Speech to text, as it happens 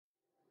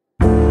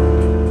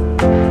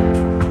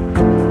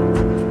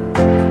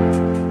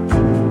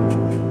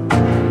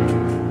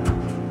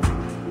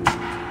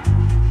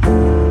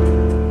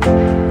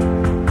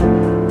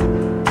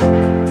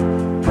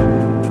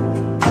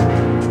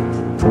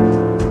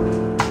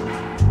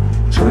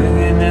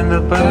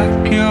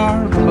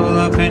backyard, pull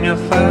up in your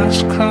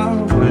fast car,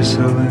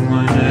 whistling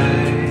my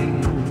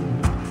name.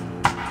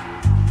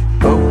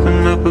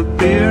 Open up a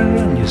beer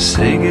and you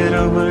say get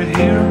over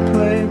here and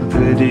play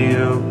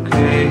video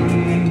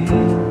game.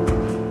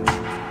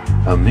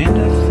 I'm in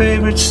a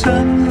favorite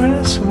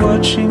sundress,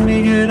 watching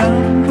me get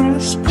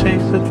undressed, take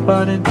that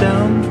body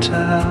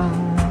downtown.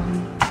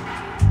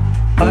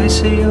 I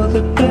say you're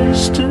the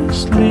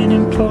bestest,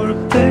 leaning for a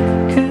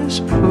big kiss,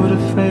 put a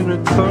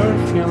favorite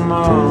perfume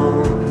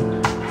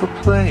on, or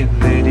play a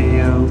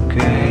video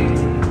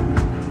game.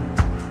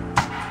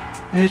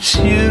 It's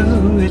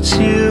you, it's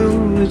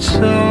you, it's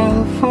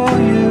all for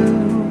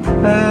you.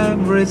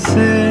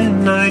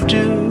 Everything I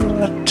do,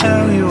 I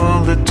tell you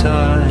all the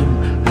time.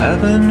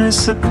 Heaven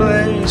is a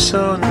place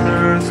on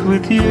earth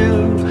with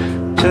you.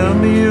 Tell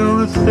me all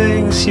the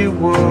things you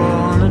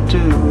wanna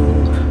do.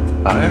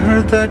 I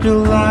heard that you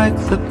like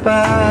the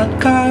bad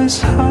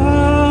guys,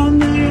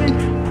 honey.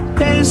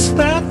 Is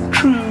that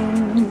true?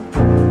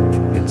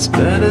 It's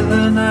better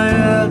than I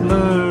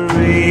ever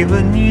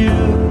even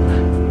knew.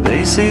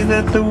 They say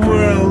that the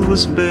world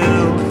was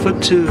built for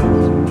two,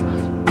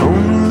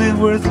 only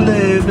worth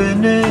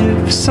living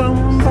if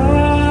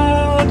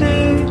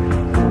somebody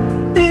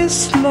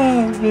is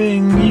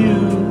loving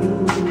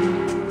you.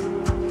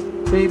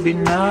 Baby,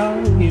 now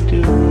you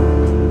do.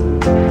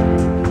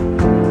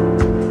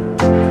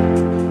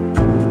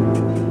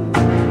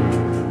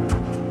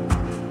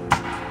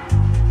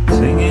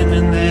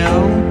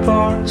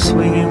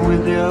 Swinging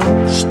with the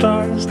old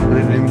stars,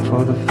 living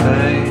for the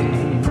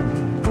fame.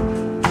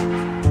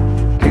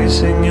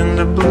 Kissing in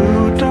the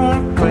blue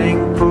dark,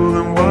 playing pool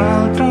and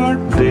wild art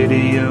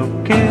video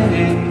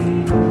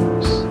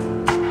games.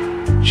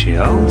 She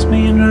holds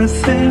me in her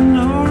thin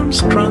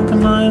arms, drunk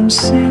and I am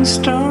seeing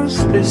stars.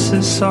 This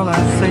is all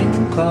I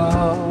think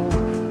of.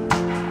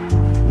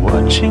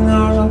 Watching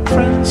our old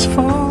friends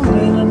fall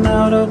in and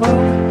out of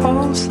our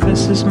halls.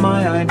 This is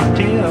my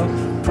idea of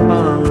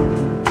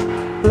fun.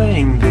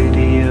 Playing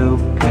video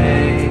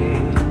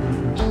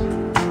games.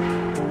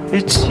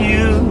 It's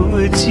you,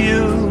 it's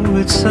you,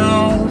 it's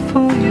all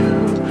for you.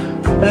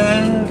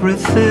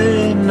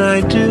 Everything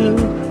I do,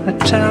 I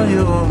tell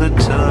you all the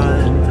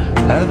time.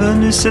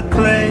 Heaven is a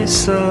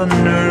place on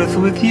earth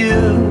with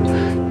you.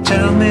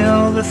 Tell me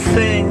all the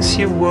things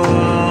you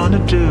wanna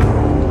do.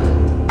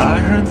 I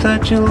heard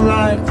that you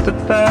like the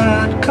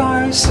bad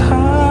guys,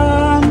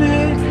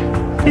 honey.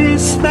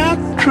 Is that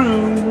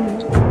true?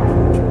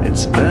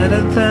 It's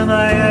better than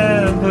I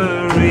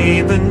ever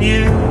even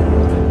knew.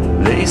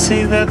 They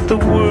say that the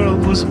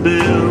world was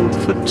built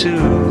for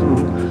two,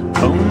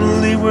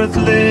 only worth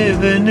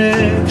living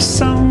if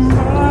somebody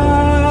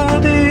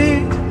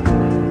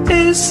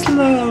is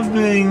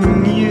loving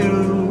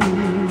you.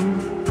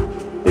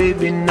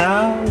 Baby,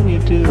 now you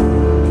do.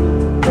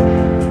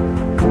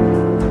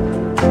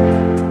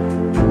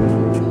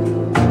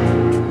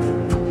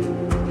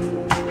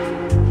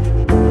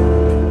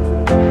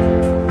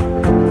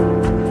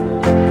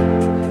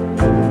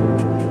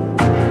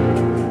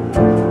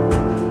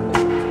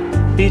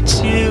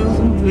 It's you,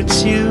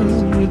 it's you,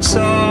 it's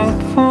all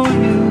for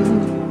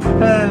you.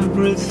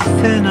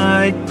 Everything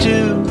I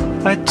do,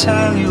 I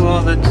tell you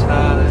all the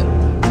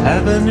time.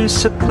 Heaven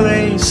is a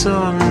place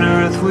on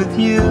earth with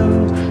you.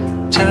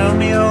 Tell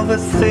me all the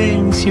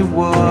things you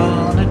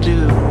wanna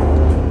do.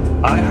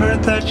 I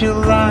heard that you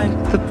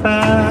like the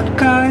bad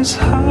guys,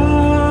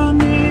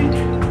 honey.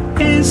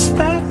 Is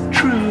that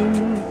true?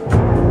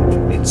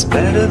 It's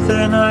better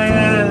than I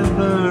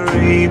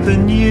ever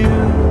even knew.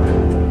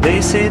 They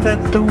say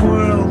that the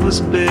world was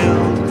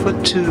built for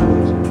two,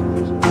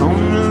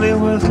 only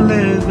worth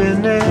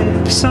living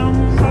if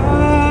somebody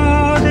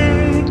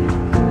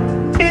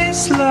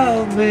is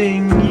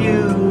loving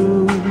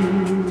you.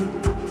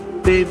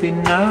 Baby,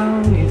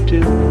 now you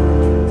do.